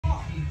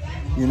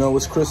You know,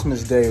 it's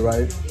Christmas Day,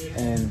 right?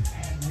 And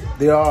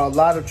there are a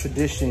lot of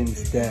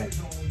traditions that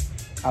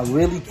I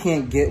really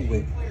can't get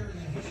with.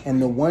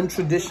 And the one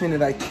tradition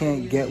that I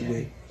can't get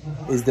with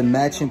is the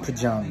matching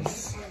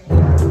pajamas.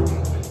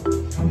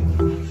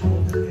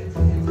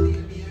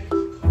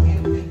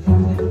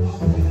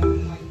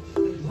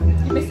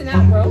 You're missing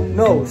out, bro.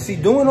 No, see,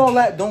 doing all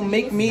that don't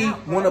make me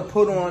want to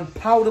put on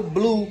powder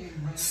blue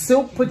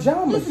silk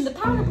pajamas. Listen, the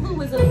powder blue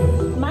was a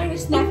minor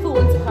snafu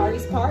on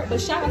Sakari's part,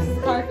 but shout out to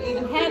Sakari for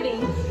even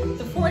having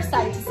the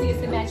foresight to see us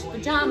in matching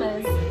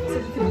pajamas so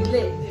we could be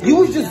lit. You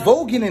was just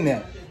voguing in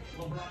that.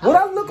 What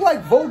I look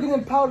like voguing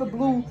in powder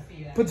blue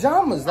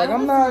pajamas? Like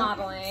I'm not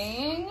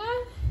modeling.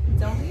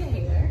 Don't be a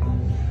hater.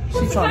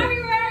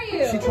 Sakari, where are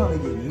you? She trying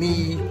to get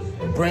me,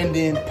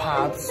 Brendan,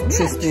 Pops,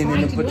 Tristan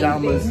in the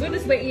pajamas. We're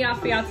just waiting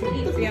for y'all to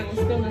eat so y'all don't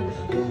spill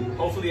nothing.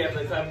 Hopefully after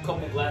I have a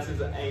couple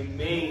glasses, I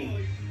may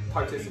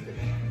participate.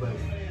 But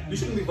you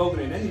shouldn't be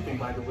voting in anything,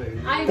 by the way.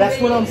 That's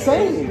what I'm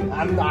saying.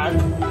 I'm not.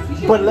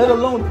 But let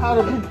alone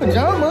powder blue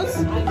pajamas.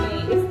 I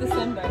mean, it's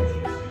December.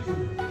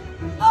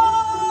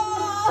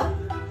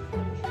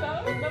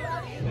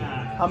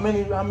 How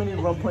many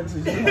rum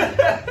punches you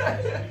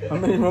have? How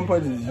many rum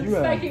punches you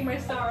have? Spiking my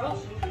sorrow.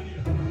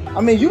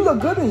 I mean, you look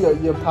good in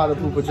your powder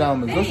blue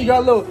pajamas. Don't you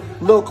got a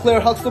little Claire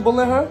Huxtable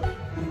in her?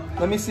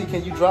 Let me see.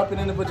 Can you drop it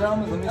in the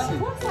pajamas? Let me see. Of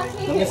course I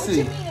can. Let me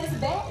see. What you mean it's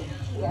baggy?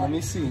 Let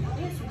me see.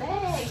 It's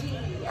baggy.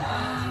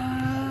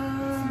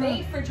 It's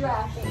made for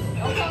drafting.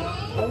 Okay.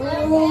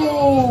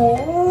 Oh.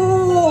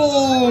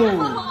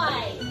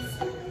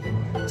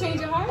 Change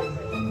your heart.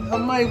 I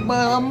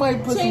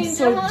might put some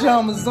silk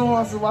pajamas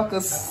on so I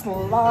can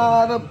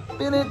slide up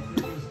in it.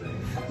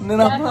 And then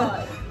I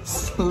might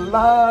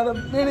slide up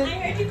in it. I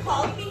heard you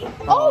called me.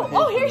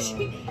 Oh, here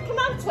she. Come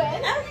on,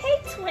 twin. Oh, hey,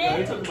 twin. Are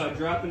you talking about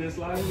dropping and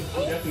sliding?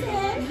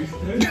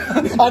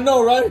 Hey, I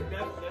know, right?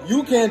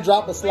 You can't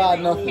drop a slide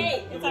nothing.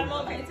 Hey, it's our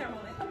moment. It's our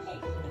moment. Hey.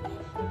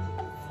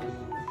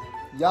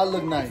 Y'all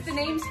look nice. The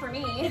name's for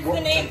me. It's the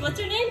name. What's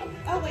your name?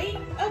 Oh, wait.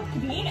 Oh,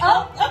 Bean.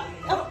 Oh.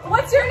 Oh.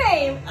 What's your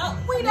name? Oh,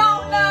 We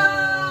don't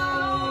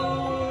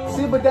know.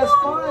 See, but that's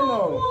fine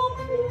though.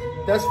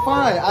 That's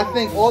fine. I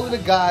think all of the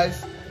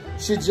guys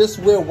should just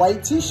wear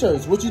white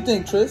t-shirts. What you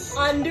think, Tris?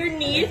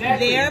 Underneath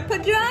their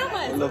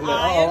pajamas. Look,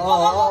 Watch.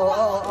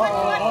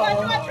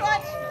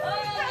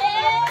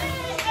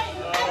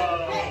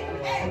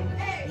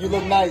 You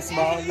look nice,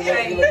 Mom. You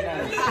look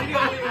nice.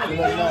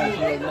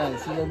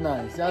 You look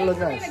nice. Y'all look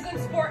nice. Being a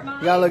good sport,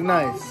 Mom. Y'all look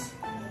nice.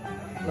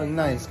 Look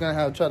nice.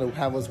 Gonna try to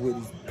have us wear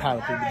these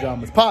powder blue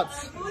pajamas.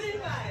 Pops,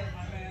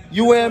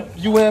 you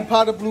wearing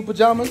powder blue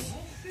pajamas?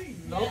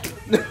 Nope.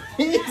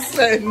 He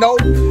said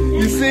nope.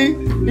 You see?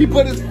 He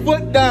put his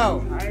foot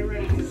down. I ain't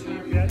ready to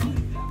sleep yet.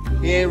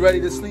 He ain't ready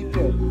to sleep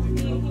yet.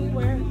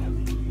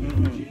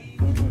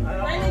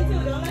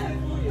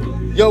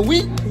 Yo,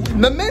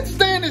 the men's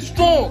stand is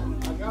strong.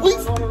 We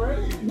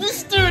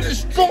standing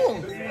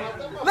strong.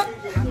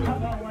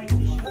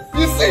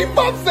 You see,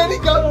 Pop said he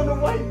got on a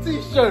white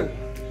t-shirt.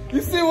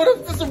 You see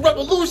what? There's a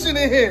revolution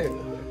in here.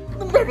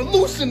 The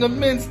revolution, the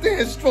men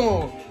stand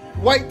strong.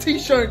 White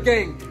t-shirt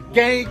gang.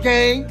 Gang.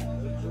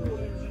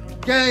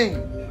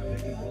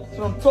 That's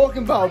what I'm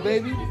talking about,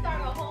 baby.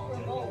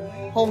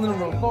 Holding a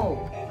revolt.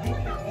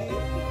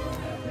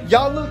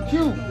 Y'all look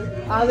cute.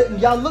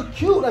 Y'all look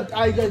cute.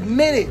 I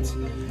admit it.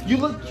 You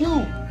look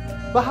cute.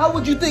 But how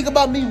would you think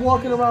about me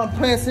walking around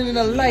prancing in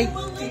a light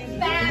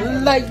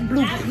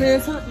blue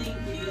prancer?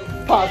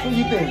 Pops, what do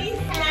you think?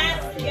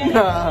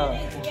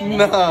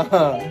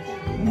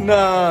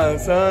 Nah,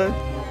 son.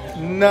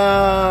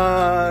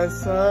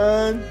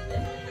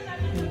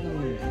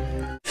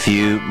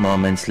 Few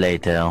moments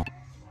later.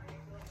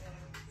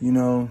 You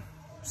know,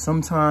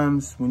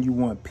 sometimes when you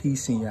want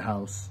peace in your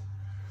house,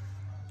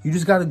 you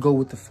just gotta go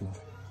with the flow.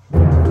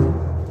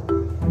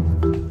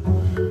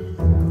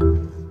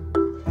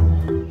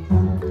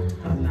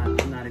 I'm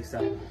not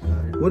excited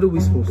about it. What are we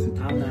supposed to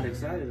do? I'm not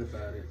excited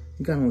about it.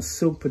 You got on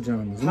silk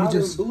pajamas.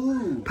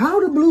 Blue.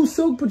 Powder blue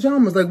silk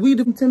pajamas, like we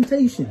the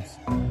Temptations.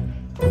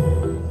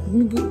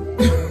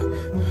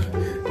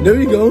 There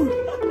you go.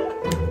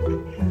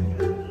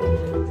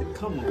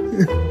 Come on.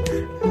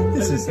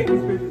 This is.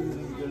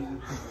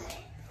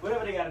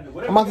 Whatever they gotta do.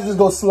 I'm about to just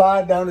go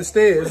slide down the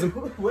stairs.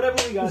 Whatever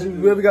we gotta do.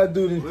 Whatever we gotta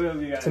do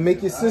to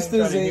make your I ain't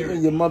sisters trying to hear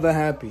and your mother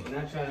happy. I'm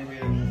not trying to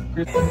hear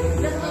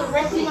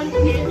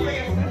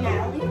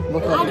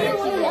Look I didn't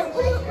want to,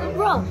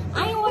 bro, I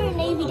didn't want a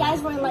Navy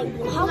guys wearing light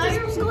blue. How was I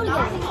supposed to go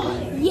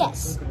together?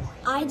 Yes,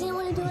 I didn't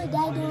want to do it,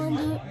 Dad didn't want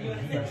to do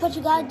it, but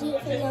you gotta do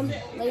it for them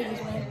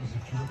ladies, man.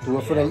 Do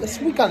it for the.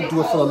 We gotta do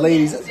it for the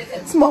ladies.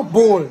 It's my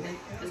boy.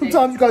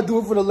 Sometimes you gotta do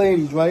it for the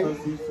ladies, right?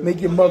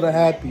 Make your mother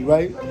happy,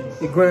 right?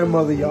 Your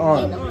grandmother, your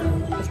aunt.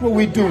 That's what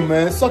we do,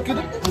 man. Suck it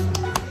up.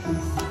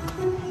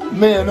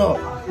 Man up.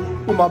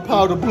 With my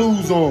powder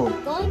blues on.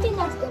 The only thing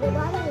that's good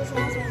about it is it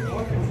has my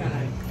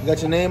name. You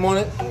got your name on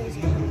it?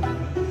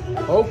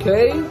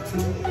 Okay.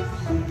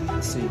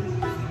 Let's see.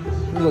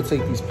 We're gonna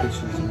take these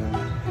pictures, man.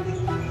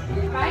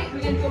 Right? We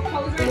gonna do a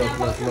pose right now.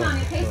 Focus on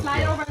it. Okay,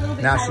 slide over a little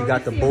bit. Now she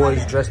got the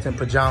boys dressed in Slide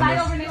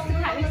pajamas, over next to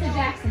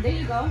Jackson. There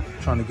you go.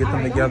 trying to get them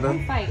All right, together.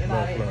 Don't fight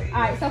about it. Look.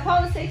 All right, so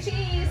pose, say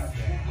cheese.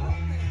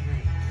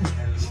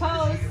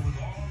 Pose.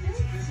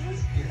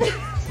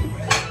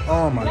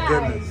 Oh my Nice.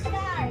 goodness.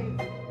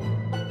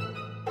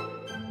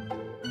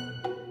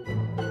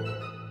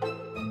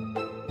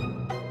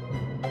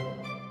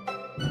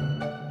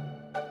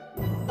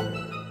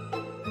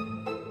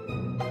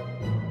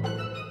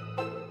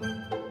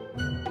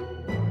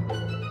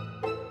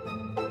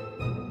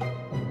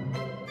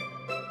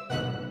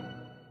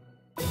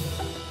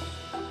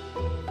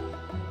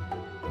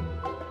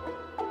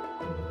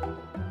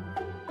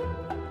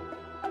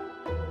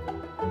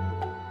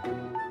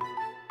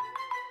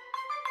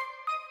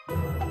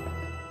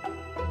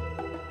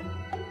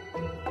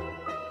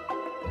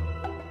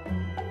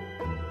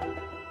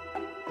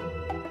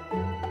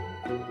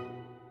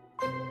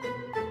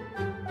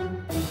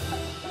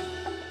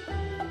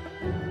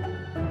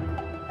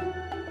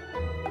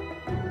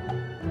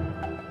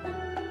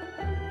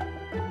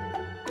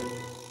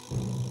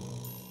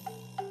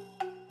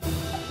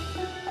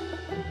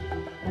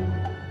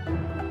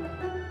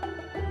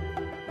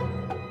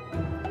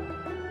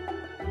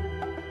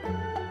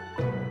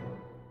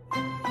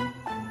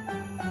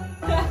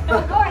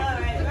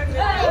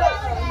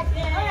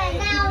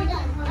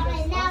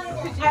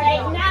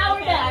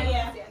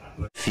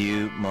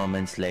 Few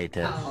moments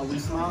later. Are we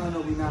smiling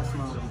or we not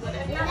smiling?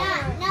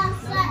 No,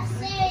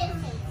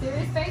 seriously.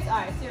 Serious face? All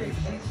right, serious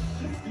face.